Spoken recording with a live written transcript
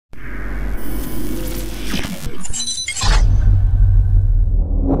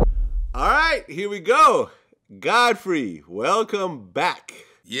right, here we go. Godfrey, welcome back.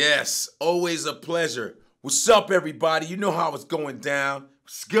 Yes, always a pleasure. What's up, everybody? You know how it's going down.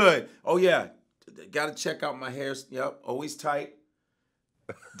 It's good. Oh, yeah. Got to check out my hair. Yep, always tight.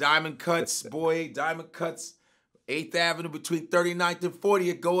 Diamond cuts, boy. Diamond cuts. 8th Avenue between 39th and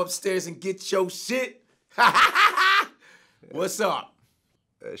 40th. Go upstairs and get your shit. What's up?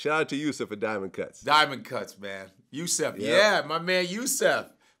 Shout out to Yusuf at Diamond Cuts. Diamond Cuts, man. Yusuf. Yep. Yeah, my man Yusuf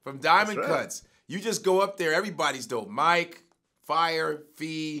from Diamond Cuts. You just go up there. Everybody's dope. Mike, Fire,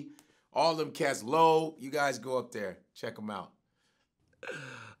 Fee, all them cats. Low. You guys go up there. Check them out.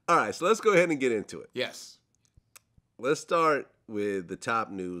 All right, so let's go ahead and get into it. Yes. Let's start with the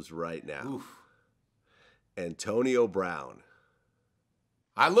top news right now. Oof. Antonio Brown.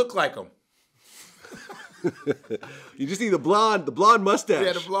 I look like him. You just need the blonde mustache.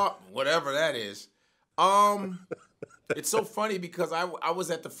 Yeah, the blonde, whatever that is. It's so funny because I was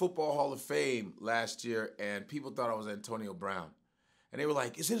at the Football Hall of Fame last year and people thought I was Antonio Brown. And they were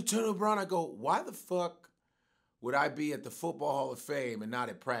like, is it Antonio Brown? I go, why the fuck would I be at the Football Hall of Fame and not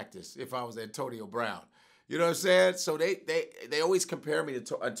at practice if I was Antonio Brown? You know what I'm saying? So they always compare me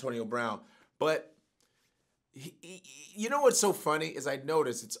to Antonio Brown. But you know what's so funny is I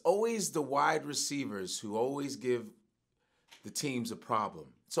notice it's always the wide receivers who always give the teams a problem.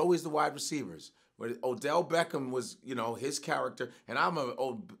 It's always the wide receivers. When Odell Beckham was, you know, his character, and I'm a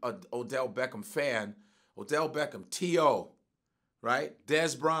Odell Beckham fan. Odell Beckham, T.O., right?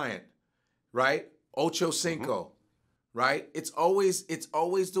 Dez Bryant, right? Ochocinco, right? It's always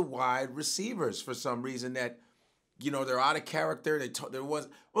the wide receivers for some reason that, you know, they're out of character. Well,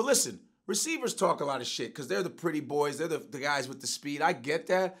 listen. Receivers talk a lot of shit because they're the pretty boys. They're the guys with the speed. I get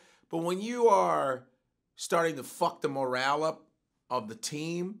that. But when you are starting to fuck the morale up of the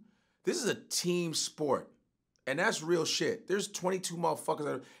team, this is a team sport. And that's real shit. There's 22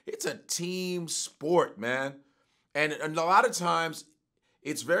 motherfuckers. It's a team sport, man. And a lot of times,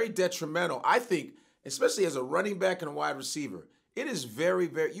 it's very detrimental. I think, especially as a running back and a wide receiver, it is very,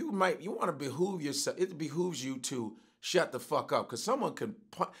 very, you want to behoove yourself. It behooves you to shut the fuck up because someone can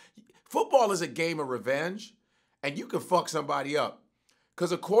Football is a game of revenge, and you can fuck somebody up.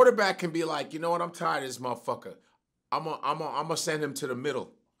 Because a quarterback can be like, you know what, I'm tired of this motherfucker. I'm gonna send him to the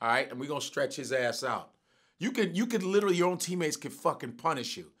middle, all right? And we're going to stretch his ass out. You could literally, your own teammates could fucking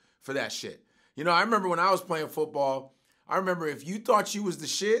punish you for that shit. You know, I remember when I was playing football, I remember if you thought you was the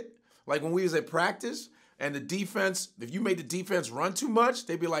shit, like when we was at practice, and the defense, if you made the defense run too much,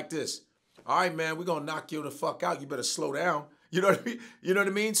 they'd be like this. All right, man, we're going to knock you the fuck out. You better slow down. You know what I mean? You know what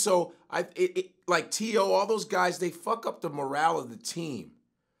I mean? So like T.O., all those guys, they fuck up the morale of the team.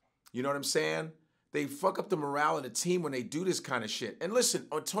 You know what I'm saying? They fuck up the morale of the team when they do this kind of shit. And listen,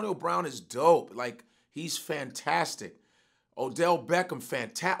 Antonio Brown is dope. Like, he's fantastic. Odell Beckham,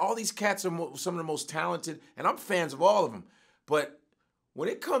 fantastic. All these cats are some of the most talented, and I'm fans of all of them. But when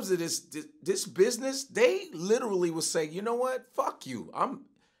it comes to this business, they literally will say, you know what? Fuck you.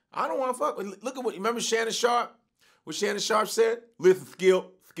 I don't want to fuck. Look at what, remember Shannon Sharpe? What Shannon Sharpe said? Listen, Skip,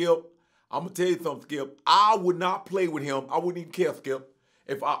 I'm going to tell you something, Skip. I would not play with him. I wouldn't even care, Skip.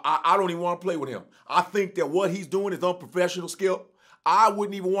 If I don't even want to play with him. I think that what he's doing is unprofessional, Skip. I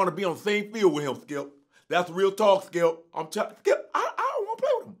wouldn't even want to be on the same field with him, Skip. That's real talk, Skip. I'm telling Skip, I don't want to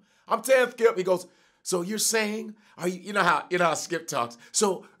play with him. I'm telling Skip, he goes, so you're saying, you know how Skip talks.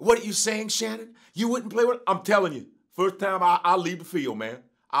 So what are you saying, Shannon? You wouldn't play with him? I'm telling you, first time I leave the field, man.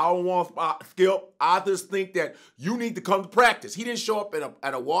 I don't want Skip. I just think that you need to come to practice. He didn't show up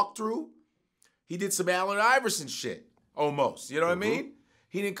at a walkthrough. He did some Allen Iverson shit, almost. You know what I mean?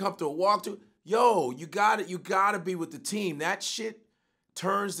 He didn't come to a walkthrough. Yo, you gotta be with the team. That shit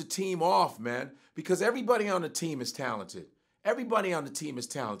turns the team off, man. Because everybody on the team is talented. Everybody on the team is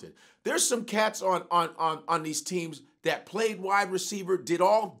talented. There's some cats on these teams that played wide receiver, did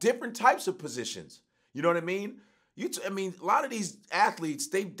all different types of positions. You know what I mean? I mean, a lot of these athletes,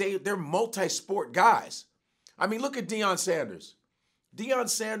 they're multi-sport guys. I mean, look at Deion Sanders. Deion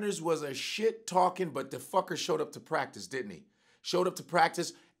Sanders was a shit talking, but the fucker showed up to practice, didn't he? Showed up to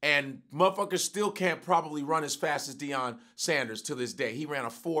practice, and motherfuckers still can't probably run as fast as Deion Sanders to this day. He ran a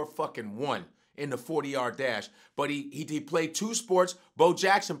 4-1 in the 40-yard dash. But he played 2 sports. Bo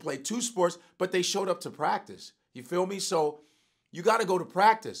Jackson played 2 sports, but they showed up to practice. You feel me? So you got to go to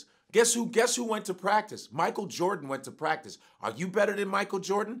practice. Guess who went to practice? Michael Jordan went to practice. Are you better than Michael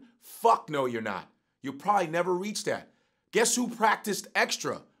Jordan? Fuck no, you're not. You'll probably never reach that. Guess who practiced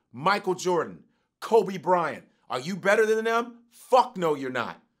extra? Michael Jordan, Kobe Bryant. Are you better than them? Fuck no, you're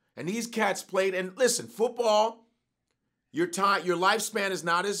not. And these cats played, and listen, football, your lifespan is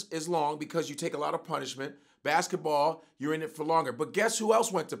not as long because you take a lot of punishment. Basketball, you're in it for longer. But guess who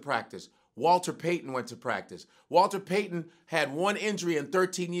else went to practice? Walter Payton went to practice. Walter Payton had one injury in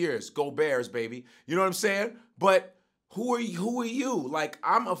 13 years. Go Bears, baby. You know what I'm saying? But who are you? Like,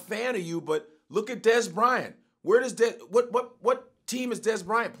 I'm a fan of you, but look at Dez Bryant. Where does what team is Dez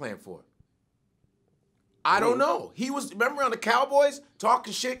Bryant playing for? I don't know. He was, remember, on the Cowboys,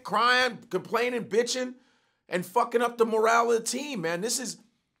 talking shit, crying, complaining, bitching, and fucking up the morale of the team, man. This is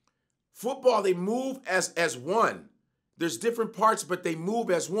football. They move as one. There's different parts, but they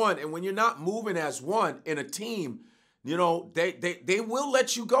move as one. And when you're not moving as one in a team, you know, they will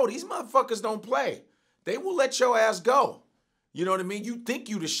let you go. These motherfuckers don't play. They will let your ass go. You know what I mean? You think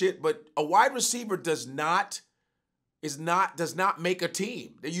you the shit, but a wide receiver does not make a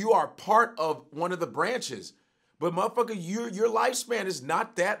team. You are part of one of the branches. But motherfucker, your lifespan is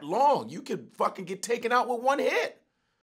not that long. You could fucking get taken out with one hit.